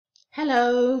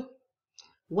Hello,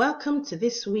 welcome to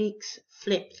this week's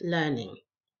Flipped Learning.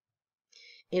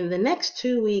 In the next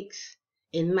 2 weeks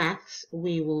in maths,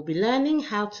 we will be learning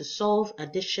how to solve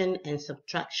addition and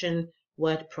subtraction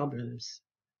word problems.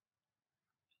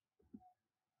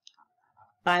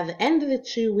 By the end of the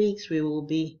 2 weeks, we will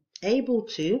be able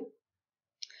to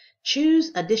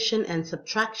choose addition and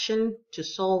subtraction to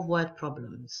solve word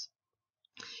problems,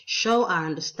 show our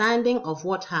understanding of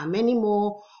what how many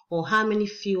more or how many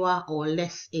fewer or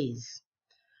less is,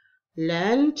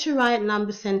 learn to write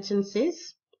number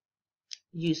sentences,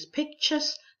 use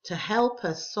pictures to help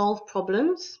us solve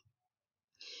problems,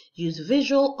 use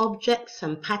visual objects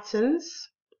and patterns,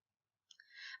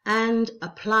 and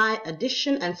apply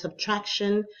addition and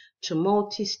subtraction to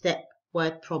multi-step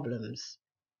word problems.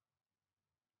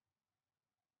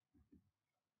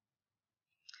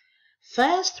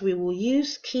 First, we will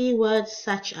use keywords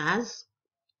such as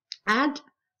add,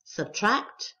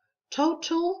 subtract,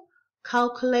 total,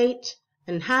 calculate,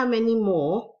 and how many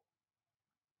more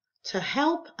to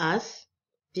help us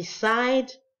decide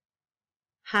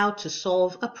how to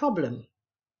solve a problem.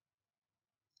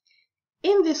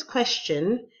 In this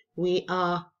question, we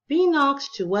are being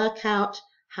asked to work out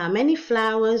how many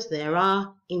flowers there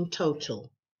are in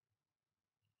total.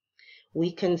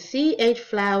 We can see 8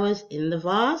 flowers in the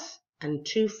vase and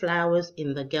 2 flowers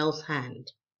in the girl's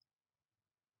hand.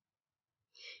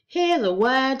 Here the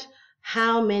word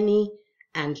how many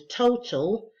and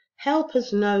total help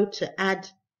us know to add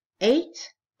 8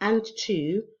 and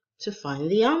 2 to find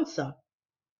the answer.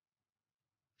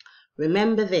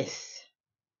 Remember this,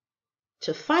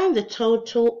 to find the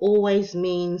total always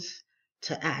means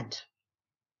to add.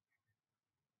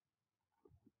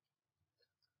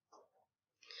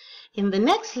 In the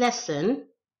next lesson,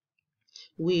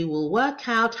 we will work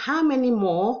out how many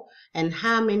more and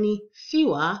how many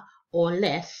fewer or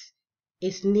less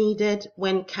is needed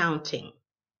when counting.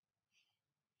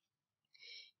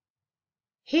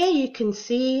 Here you can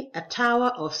see a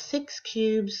tower of 6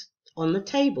 cubes on the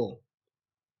table.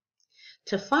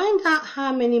 To find out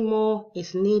how many more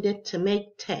is needed to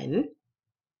make 10,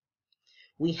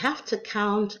 we have to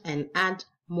count and add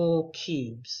more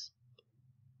cubes.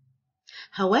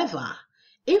 However,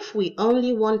 if we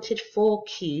only wanted 4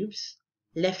 cubes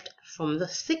left from the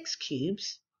 6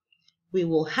 cubes, we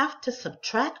will have to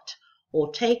subtract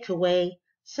or take away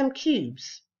some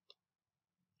cubes.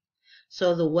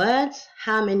 So the words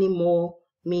how many more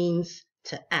means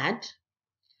to add,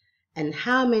 and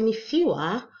how many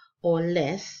fewer or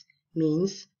less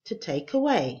means to take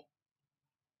away.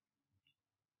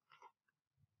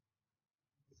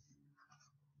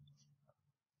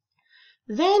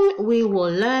 Then we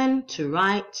will learn to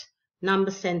write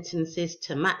number sentences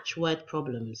to match word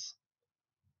problems.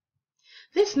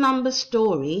 This number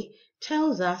story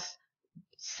tells us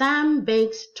Sam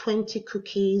bakes 20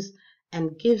 cookies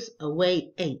and gives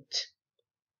away 8.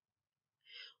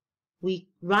 We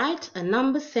write a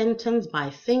number sentence by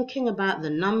thinking about the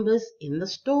numbers in the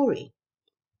story.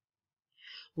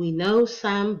 We know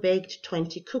Sam baked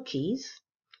 20 cookies,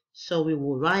 so we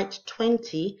will write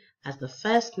 20 as the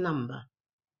first number.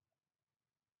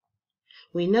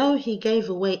 We know he gave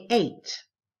away 8.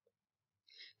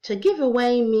 To give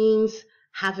away means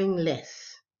having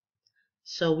less,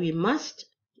 so we must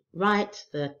write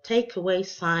the takeaway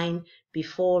sign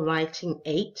before writing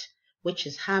 8, which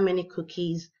is how many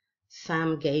cookies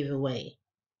Sam gave away.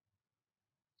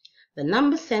 The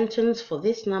number sentence for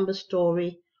this number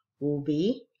story will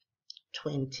be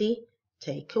 20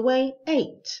 take away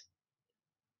 8.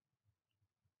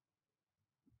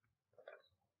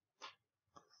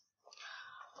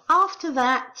 After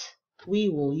that, we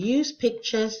will use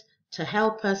pictures to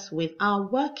help us with our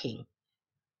working.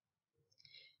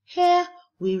 Here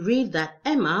we read that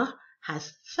Emma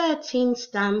has 13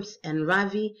 stamps and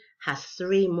Ravi has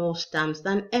 3 more stamps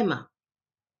than Emma.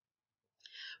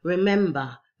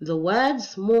 Remember, the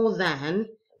words more than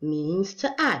means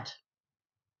to add.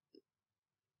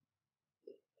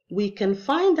 We can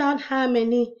find out how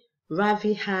many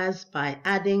Ravi has by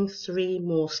adding 3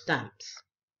 more stamps.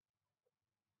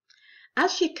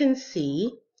 As you can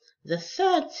see, the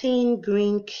 13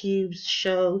 green cubes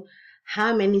show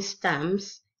how many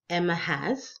stamps Emma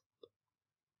has,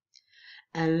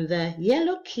 and the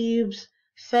yellow cubes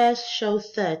first show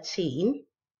 13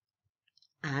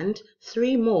 and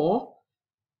 3 more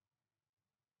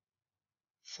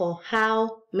for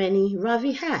how many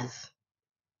Ravi has.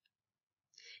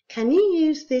 Can you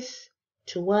use this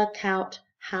to work out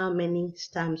how many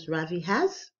stamps Ravi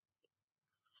has?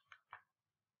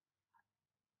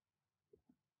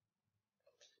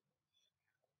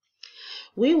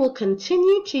 We will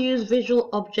continue to use visual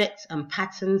objects and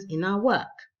patterns in our work.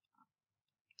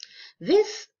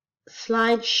 This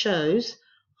slide shows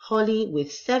Holly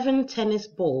with 7 tennis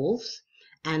balls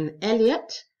and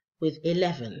Elliot with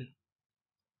 11.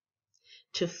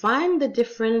 To find the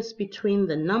difference between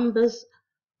the numbers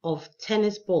of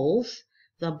tennis balls,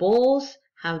 the balls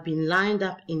have been lined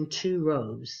up in 2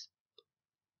 rows.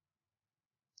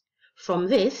 From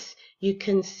this, you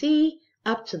can see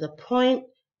up to the point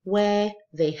where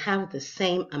they have the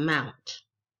same amount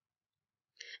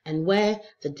and where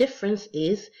the difference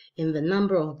is in the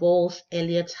number of balls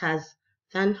Elliot has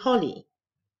than Holly.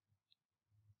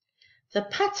 The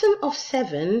pattern of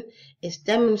 7 is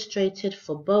demonstrated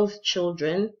for both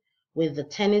children with the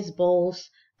tennis balls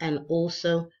and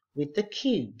also with the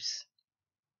cubes.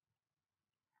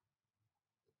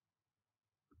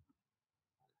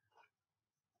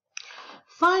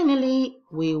 Finally,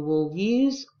 we will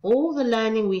use all the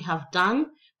learning we have done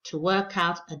to work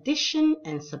out addition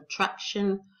and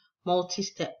subtraction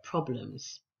multi-step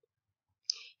problems.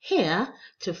 Here,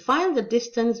 to find the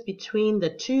distance between the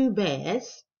 2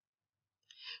 bears,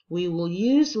 we will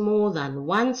use more than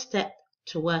 1 step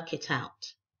to work it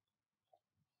out.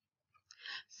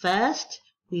 First,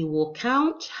 we will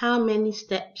count how many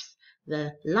steps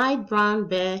the light brown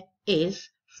bear is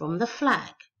from the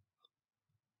flag.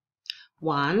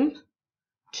 1,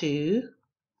 2,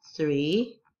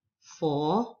 3,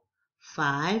 4,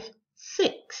 5,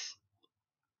 6.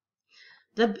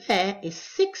 The bear is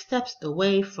 6 steps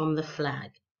away from the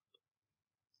flag.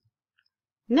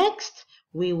 Next,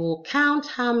 we will count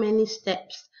how many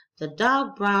steps the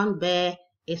dark brown bear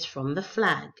is from the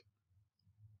flag.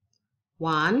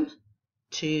 1,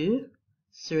 2,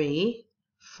 3,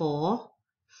 4,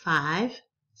 5,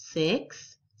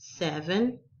 6,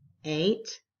 7,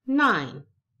 8, 9.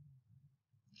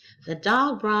 The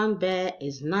dark brown bear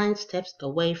is 9 steps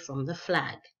away from the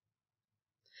flag.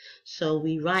 So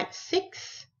we write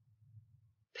 6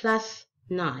 plus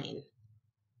 9.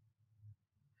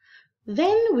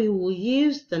 Then we will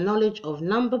use the knowledge of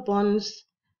number bonds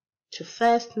to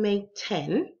first make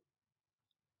 10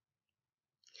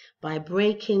 by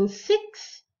breaking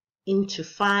 6 into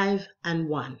 5 and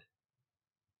 1.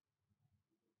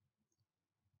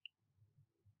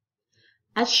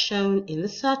 As shown in the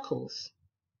circles.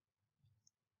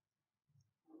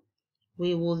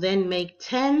 We will then make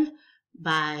 10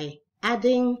 by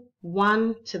adding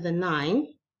 1 to the 9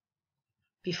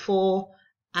 before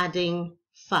adding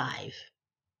 5.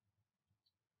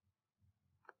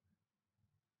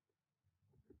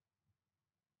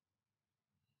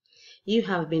 You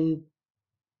have been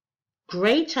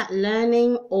great at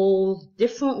learning all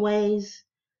different ways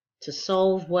to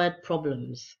solve word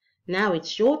problems. Now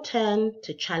it's your turn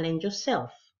to challenge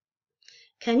yourself.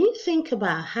 Can you think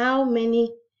about how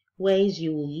many ways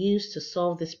you will use to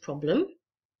solve this problem?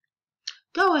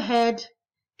 Go ahead,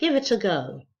 give it a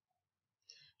go.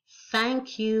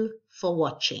 Thank you for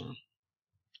watching.